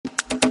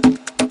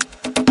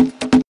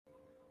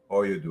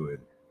How you doing?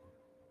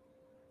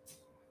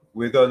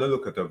 We're going to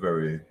look at a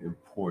very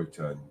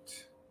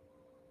important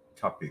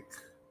topic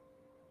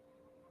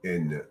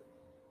in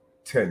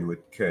 10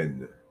 with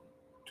Ken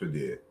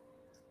today.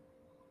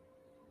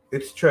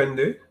 It's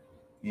trendy.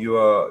 You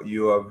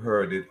have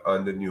heard it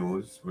on the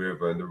news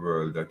wherever in the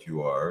world that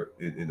you are.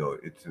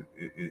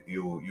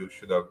 You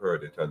should have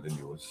heard it on the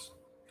news.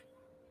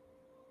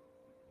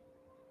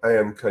 I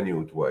am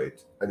Canute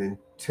White, and in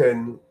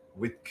 10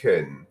 with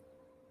Ken,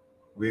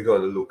 we're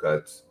going to look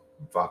at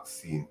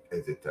vaccine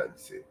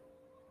hesitancy.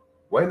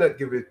 Why not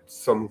give it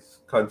some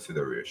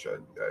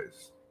consideration,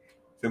 guys?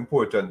 It's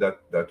important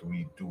that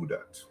we do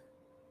that.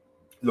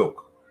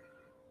 Look,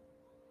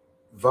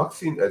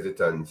 vaccine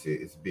hesitancy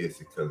is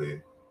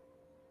basically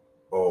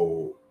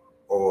or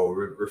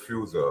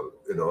refusal,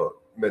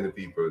 many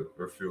people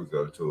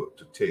refusal to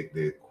take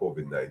the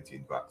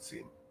COVID-19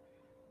 vaccine.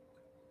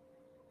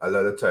 A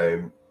lot of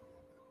time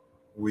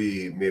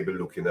we may be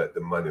looking at the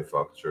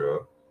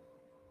manufacturer,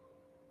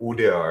 who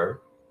they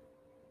are,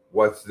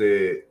 what's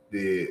the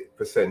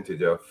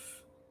percentage of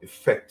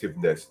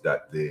effectiveness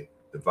that the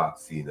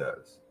vaccine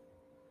has.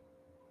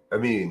 I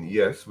mean,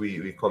 yes,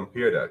 we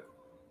compare that,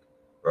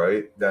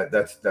 right?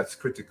 That's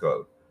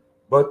critical.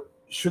 But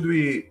should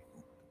we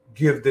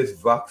give this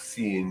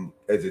vaccine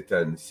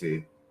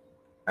hesitancy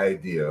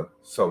idea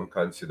some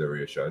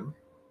consideration?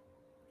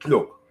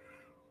 Look,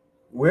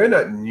 we're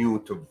not new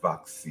to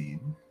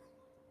vaccine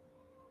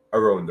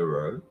around the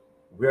world.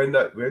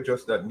 We're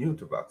just not new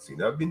to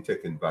vaccine. I've been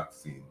taking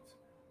vaccines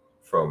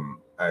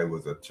from I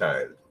was a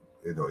child,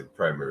 in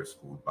primary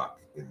school back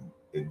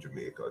in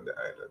Jamaica on the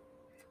island.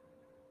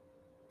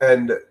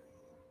 And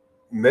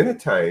many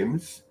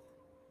times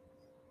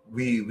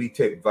we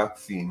take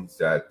vaccines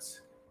that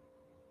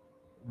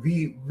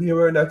we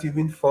were not even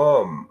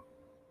informed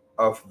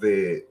of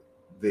the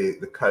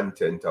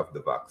content of the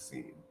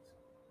vaccine,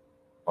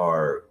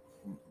 or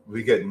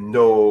we get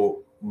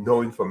no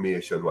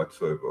information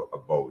whatsoever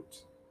about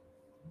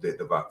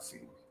the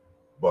vaccine,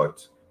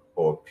 but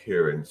our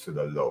parents should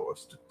allow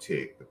us to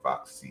take the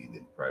vaccine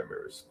in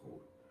primary school,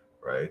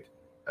 right?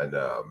 And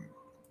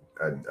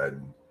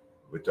and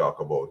we talk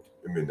about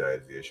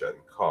immunization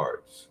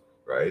cards,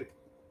 right?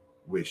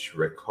 Which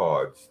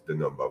records the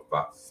number of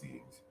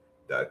vaccines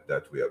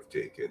that we have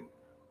taken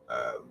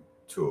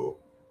to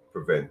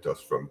prevent us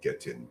from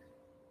getting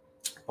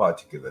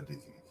particular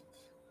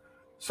diseases.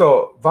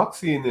 So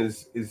vaccine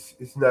is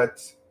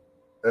not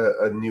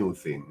a new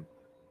thing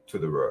to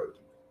the world,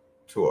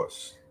 to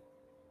us,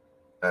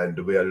 and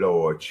we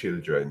allow our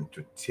children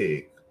to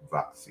take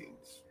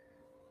vaccines.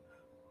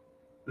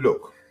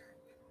 Look,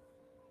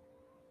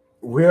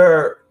 we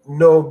are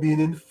now being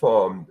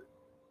informed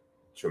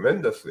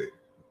tremendously.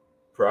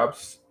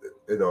 Perhaps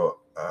an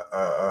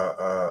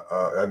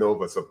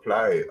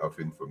oversupply of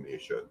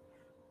information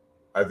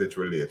as it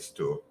relates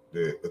to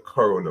the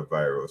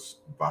coronavirus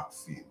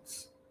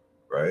vaccines,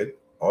 right?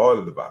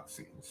 All the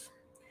vaccines.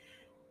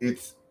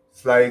 It's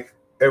like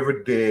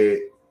every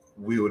day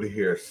we would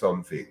hear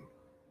something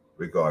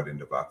regarding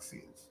the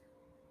vaccines.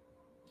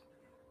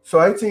 So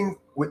I think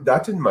with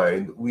that in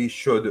mind, we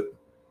should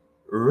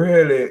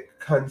really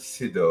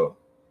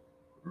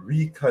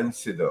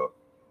reconsider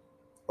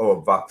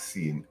our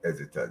vaccine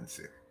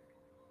hesitancy.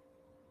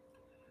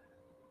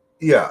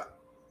 Yeah,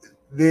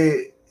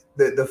 the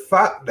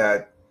fact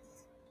that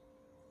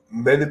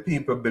many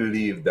people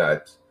believe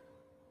that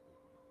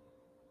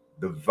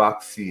the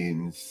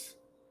vaccines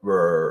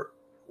were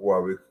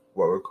what we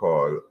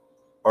call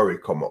already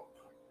come up.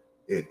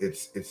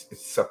 This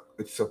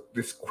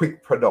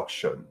quick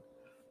production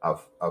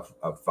of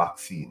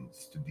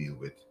vaccines to deal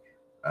with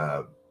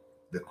uh,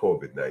 the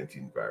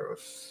COVID-19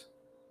 virus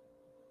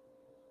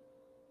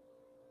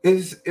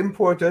is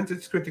important.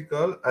 It's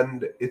critical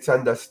and it's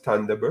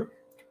understandable.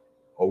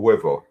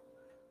 However,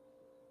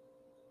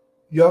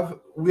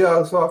 we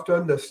also have to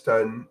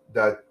understand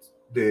that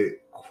the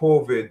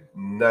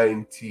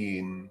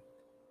COVID-19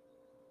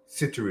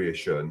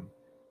 situation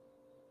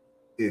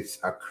is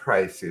a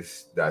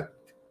crisis that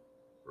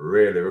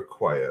really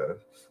requires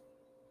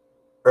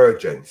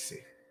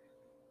urgency.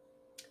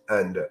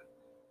 And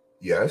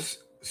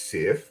yes,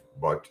 safe,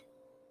 but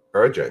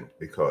urgent,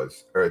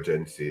 because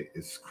urgency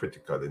is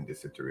critical in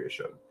this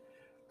situation.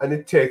 And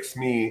it takes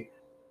me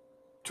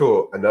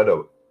to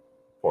another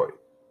point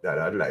that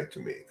I'd like to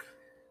make.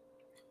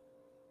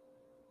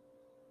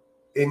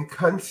 In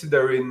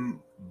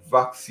considering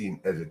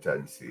vaccine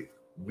hesitancy,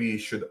 we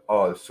should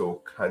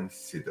also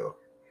consider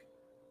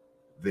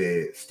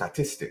the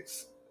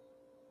statistics.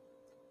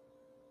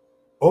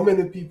 How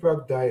many people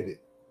have died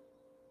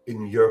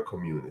in your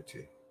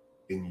community,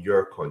 in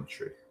your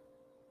country,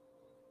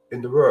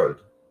 in the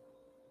world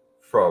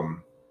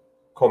from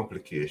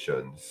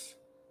complications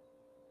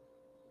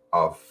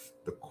of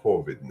the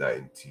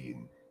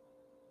COVID-19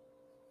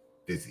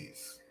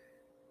 disease?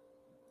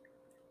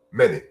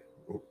 Many.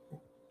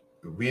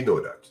 We know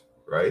that,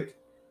 right?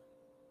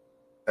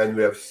 And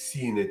we have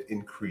seen it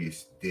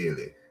increase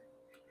daily.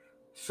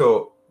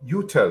 So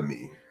you tell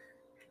me,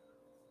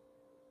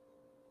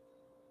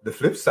 the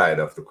flip side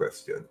of the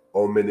question,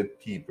 how many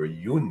people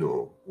you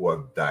know who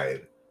have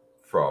died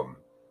from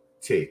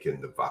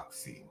taking the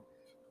vaccine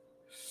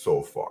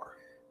so far?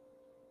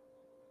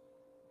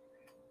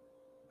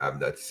 I'm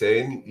not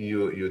saying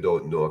you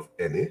don't know of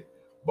any,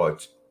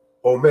 but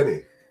how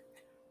many?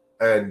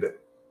 And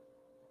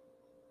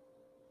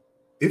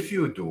if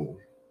you do,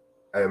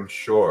 I am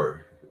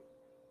sure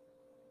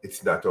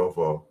it's not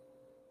over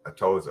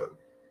 1,000.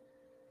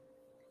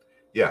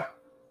 Yeah.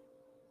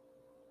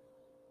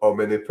 How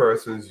many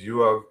persons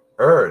you have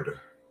heard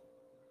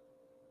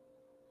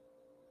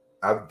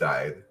have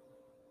died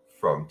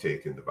from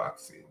taking the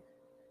vaccine?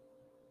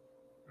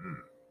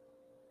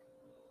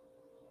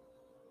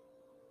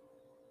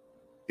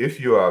 If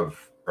you have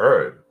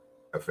heard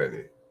of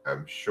any,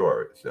 I'm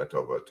sure it's not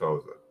over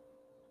 1,000.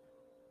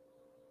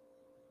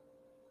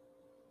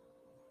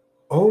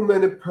 How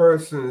many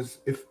persons,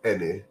 if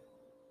any,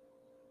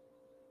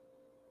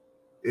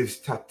 is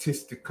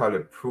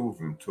statistically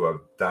proven to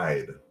have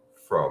died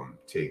from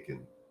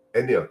taking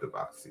any of the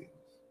vaccines,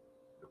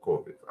 the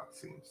COVID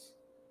vaccines?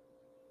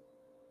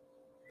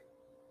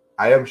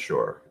 I am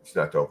sure it's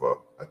not over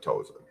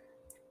 1,000.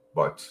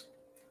 But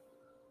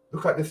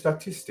look at the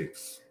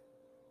statistics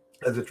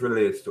as it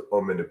relates to how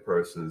many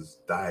persons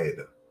died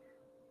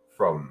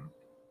from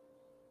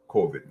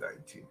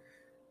COVID-19.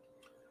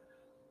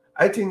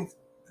 I think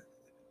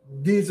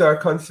these are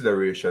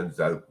considerations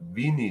that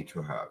we need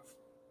to have.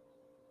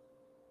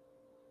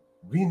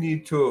 We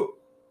need to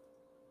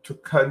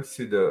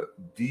consider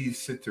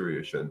these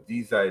situations,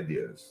 these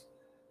ideas,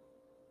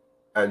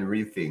 and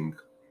rethink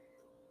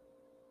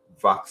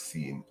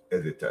vaccine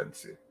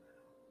hesitancy.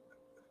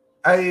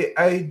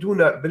 I do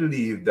not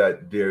believe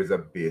that there's a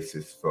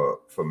basis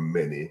for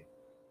many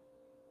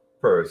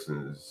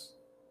persons'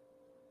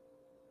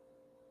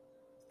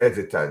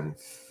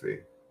 hesitancy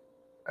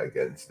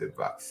against the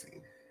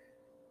vaccine.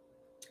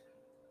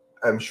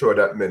 I'm sure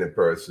that many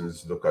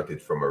persons look at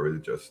it from a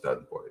religious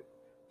standpoint,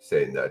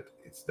 saying that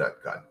it's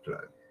not God's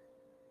plan.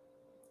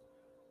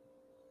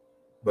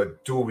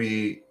 But do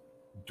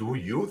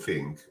you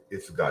think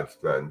it's God's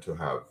plan to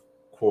have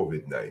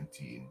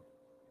COVID-19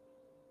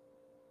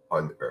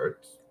 on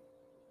earth,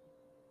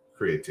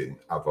 creating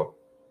havoc?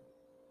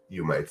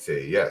 You might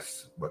say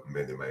yes, but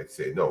many might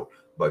say no.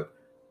 But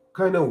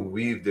kind of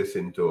weave this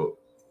into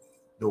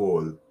the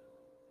whole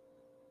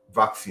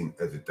vaccine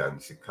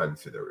hesitancy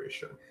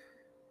consideration,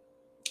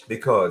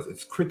 because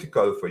it's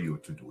critical for you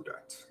to do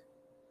that.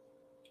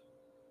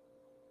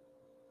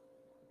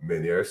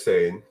 Many are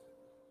saying,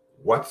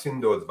 what's in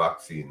those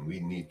vaccines? We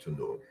need to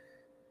know.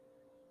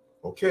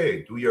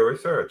 Okay, do your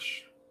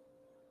research.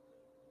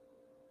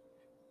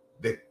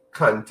 The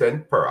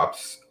content,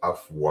 perhaps,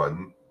 of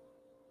one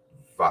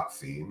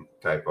vaccine,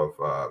 type of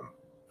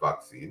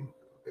vaccine,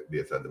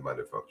 based on the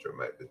manufacturer,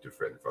 might be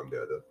different from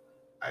the other.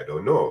 I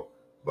don't know.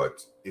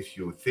 But if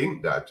you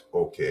think that,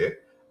 okay,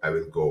 I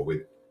will go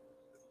with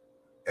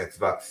X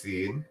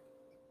vaccine,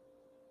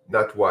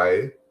 not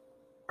Y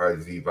or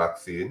Z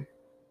vaccine,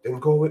 then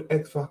go with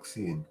X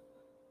vaccine.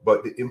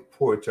 But the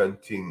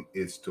important thing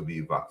is to be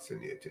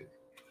vaccinated.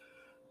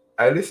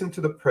 I listened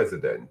to the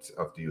President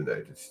of the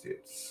United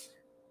States,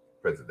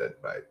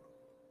 President Biden,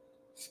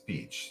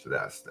 speech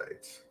last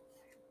night.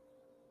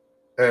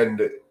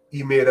 And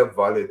he made a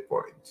valid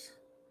point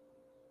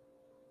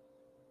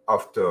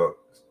after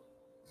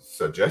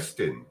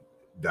suggesting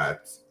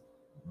that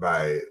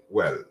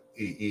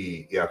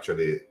he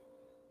actually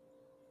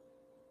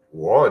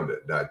warned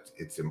that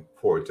it's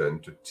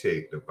important to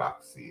take the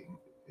vaccine.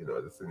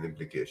 This is an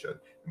implication.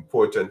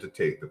 Important to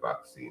take the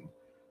vaccine,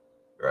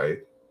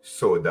 right?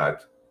 So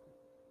that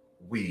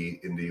we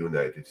in the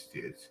United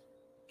States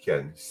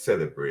can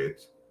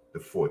celebrate the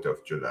 4th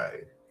of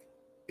July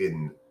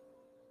in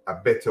a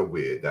better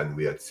way than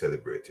we had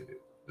celebrated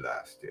it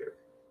last year.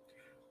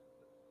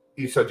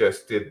 He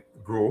suggested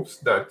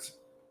groups, not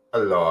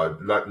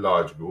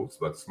large groups,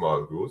 but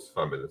small groups,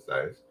 family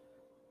size,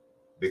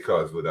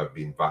 because would have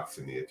been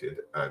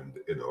vaccinated, and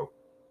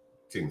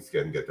things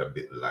can get a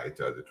bit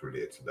lighter as it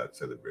relates to that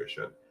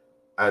celebration.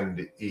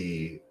 And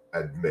he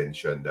had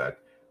mentioned that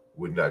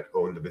would not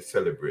only be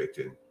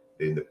celebrating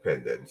the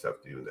independence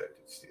of the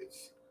United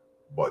States,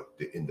 but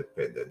the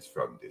independence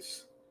from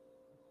this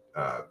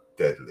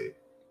deadly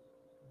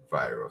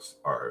virus,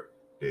 or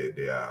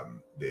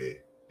the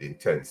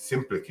intense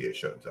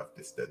implications of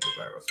this deadly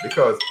virus,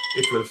 because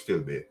it will still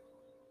be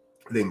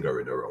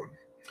lingering around,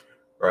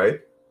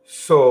 right?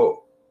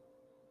 So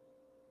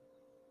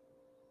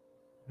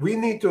we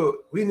need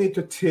to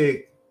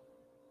take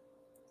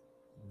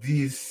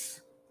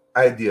these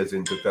ideas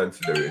into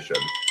consideration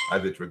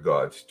as it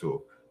regards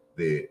to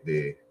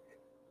the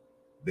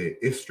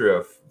history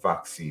of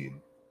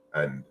vaccine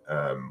and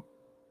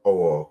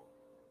our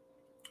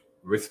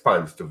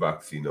response to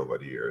vaccine over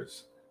the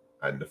years,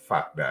 and the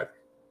fact that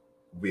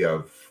we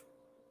have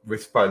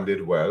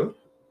responded well,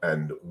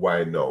 and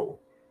why now,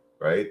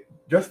 right?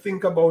 Just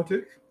think about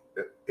it.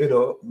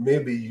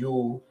 Maybe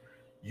you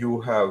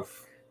will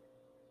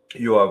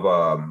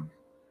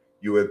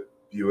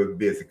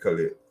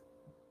basically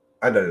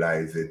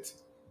analyze it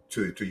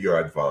to your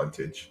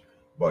advantage,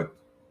 but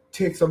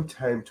take some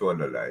time to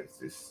analyze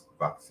this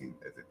vaccine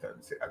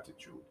hesitancy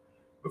attitude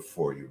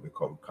before you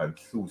become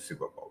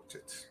conclusive about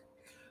it.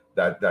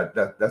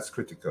 That's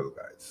critical,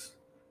 guys.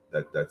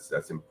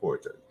 That's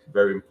important.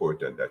 Very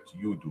important that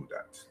you do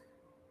that.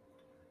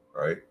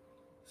 Right?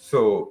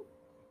 So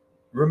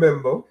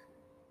remember,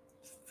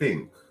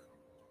 think.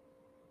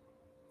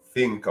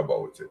 Think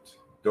about it.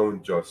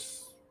 Don't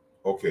just,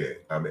 okay,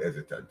 I'm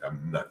hesitant,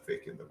 I'm not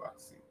taking the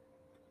vaccine.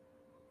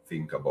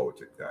 Think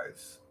about it,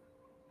 guys.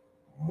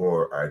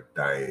 More are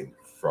dying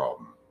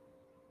from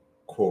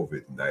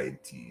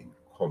COVID-19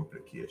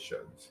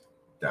 complications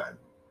than,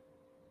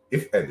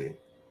 if any,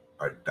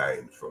 are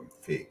dying from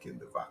taking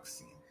the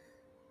vaccine.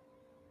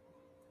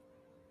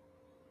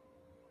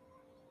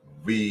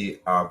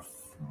 We have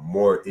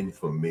more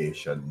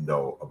information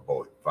now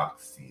about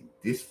vaccine.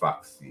 This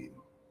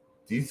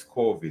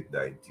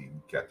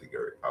COVID-19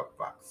 category of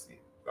vaccines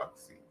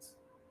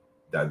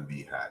than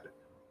we had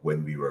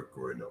when we were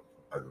growing up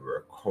and we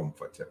were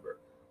comfortable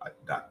at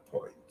that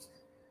point.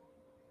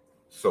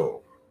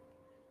 So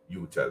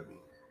you tell me.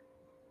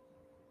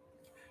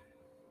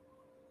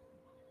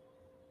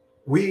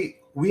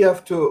 We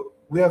have to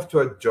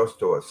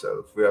adjust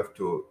ourselves. We have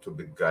to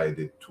be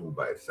guided too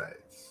by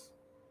science.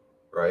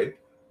 Right?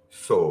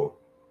 So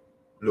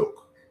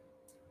look,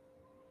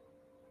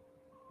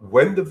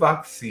 when the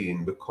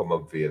vaccine become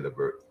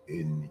available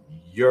in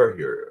your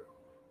area,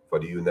 for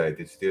the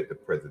United States, the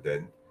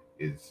president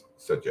is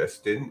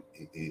suggesting,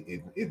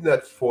 he's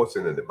not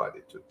forcing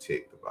anybody to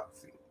take the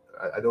vaccine.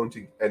 I don't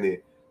think any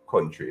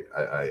country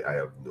I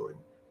have known,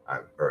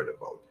 I've heard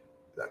about,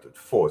 that would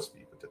force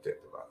people to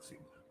take the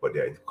vaccine, but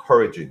they're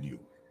encouraging you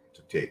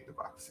to take the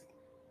vaccine.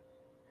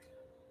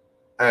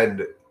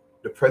 And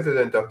the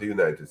president of the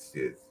United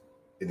States,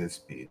 in his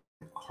speech,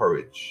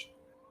 encouraged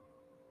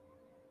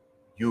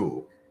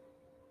you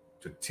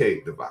to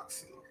take the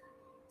vaccine.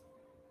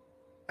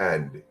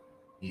 And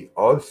he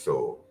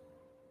also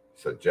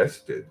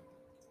suggested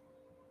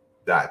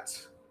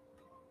that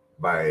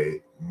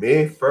by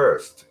May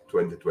 1st,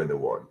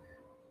 2021,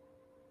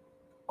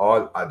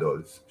 all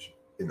adults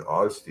in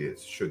all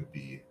states should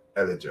be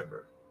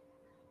eligible,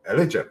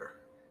 eligible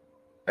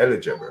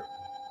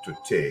to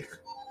take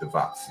the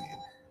vaccine.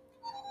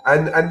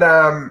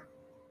 And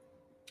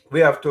we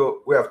have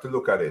to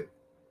look at it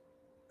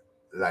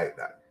like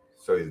that.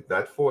 So he's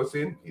not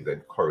forcing, he's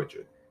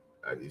encouraging,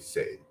 and he's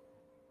saying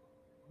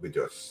we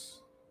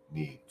just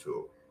need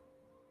to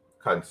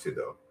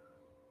consider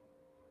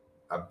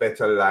a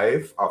better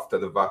life after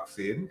the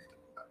vaccine.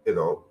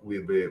 We'll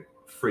be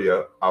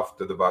freer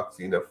after the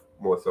vaccine. If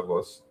most of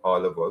us,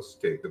 all of us,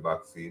 take the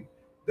vaccine,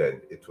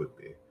 then it would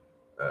be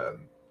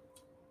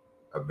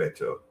a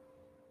better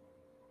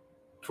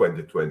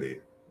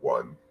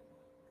 2021,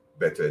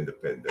 better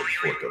Independence,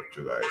 4th of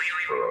July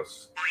for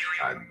us,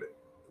 and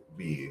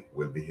we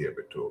will be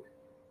able to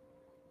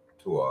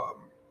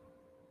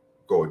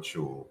go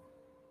through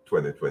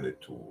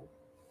 2022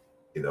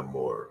 in a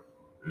more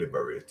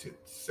liberated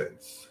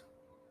sense.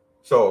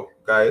 So,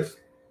 guys,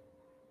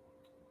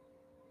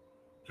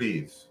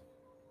 please,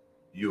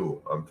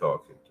 I'm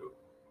talking to,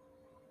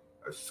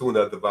 as soon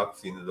as the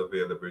vaccine is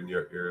available in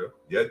your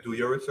area, do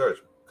your research.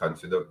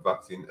 Consider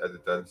vaccine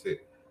hesitancy,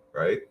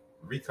 right?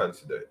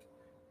 Reconsider it.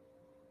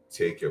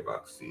 Take your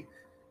vaccine.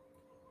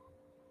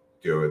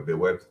 There will be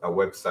a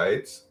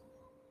website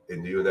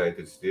in the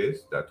United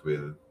States that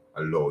will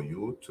allow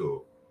you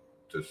to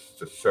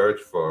search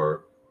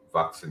for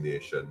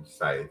vaccination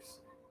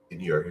sites in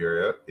your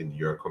area, in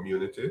your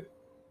community.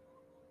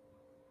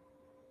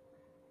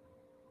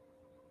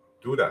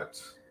 Do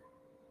that.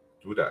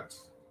 Do that.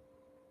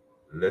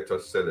 Let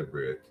us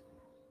celebrate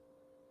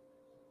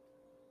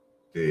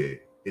the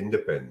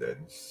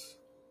independence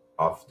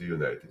of the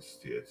United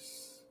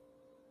States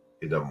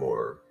in a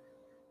more,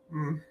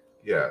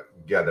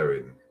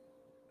 gathering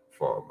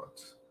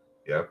format.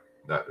 Yeah,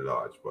 not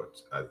large,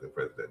 but as the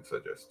president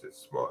suggested,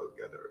 small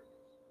gathering.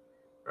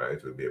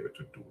 Right, we'll be able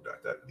to do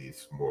that at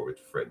least more with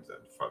friends and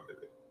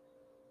family.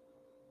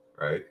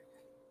 Right,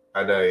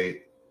 and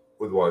I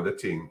would want to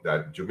think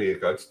that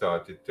Jamaica had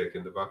started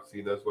taking the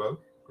vaccine as well.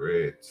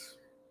 Great,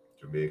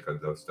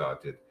 Jamaicans have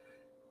started.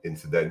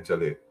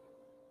 Incidentally,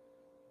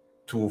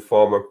 two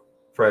former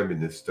prime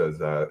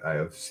ministers I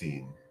have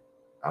seen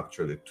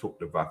actually took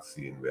the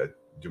vaccine, where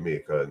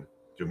Jamaica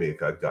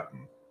had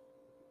gotten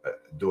a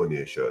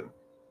donation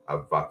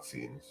of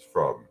vaccines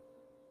from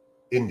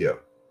India,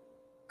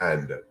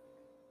 and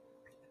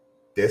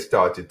they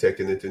started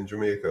taking it in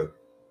Jamaica.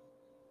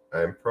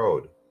 I am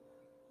proud.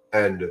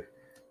 And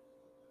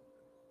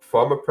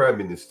former Prime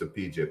Minister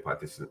P.J.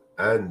 Patterson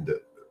and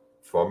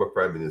former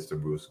Prime Minister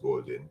Bruce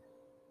Golding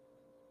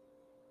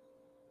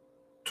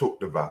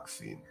took the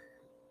vaccine,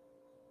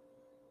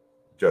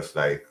 just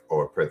like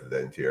our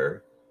president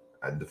here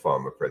and the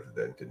former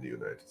president in the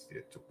United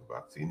States took the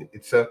vaccine.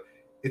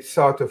 It's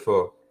sort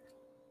of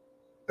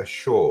a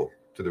show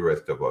to the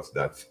rest of us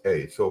that,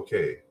 hey, it's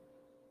okay.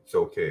 It's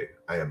okay.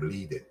 I am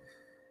leading.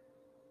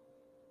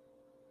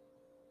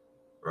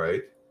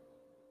 Right?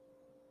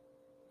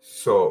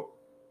 So,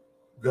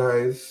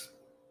 guys,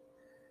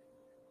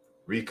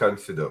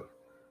 reconsider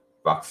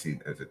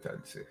vaccine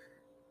hesitancy.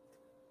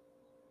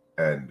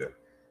 And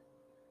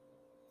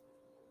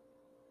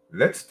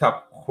let's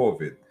stop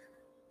COVID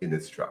in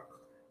its track.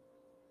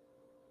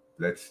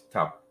 Let's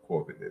stop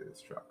COVID in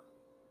its track.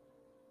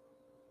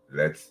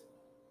 Let's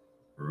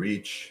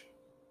reach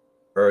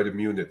herd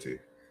immunity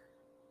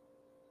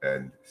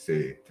and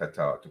say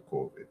ta-ta to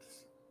COVID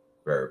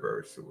very,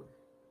 very soon.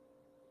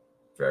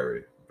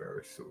 Very,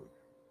 very soon.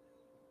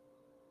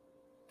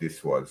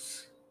 This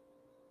was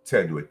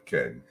 10 with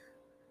Ken.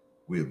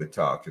 We'll be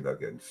talking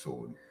again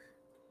soon.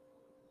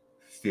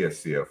 Stay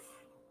safe.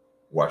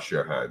 Wash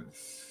your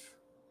hands.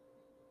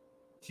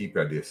 Keep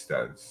your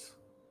distance.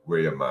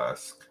 Wear your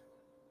mask.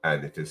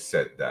 And it is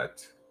said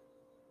that,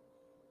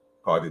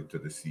 according to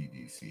the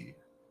CDC,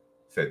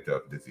 Center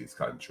of Disease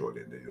Control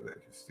in the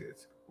United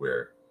States,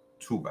 wear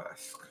 2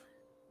 masks.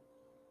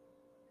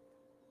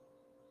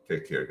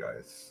 Take care,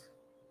 guys.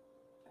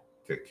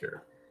 Take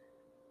care.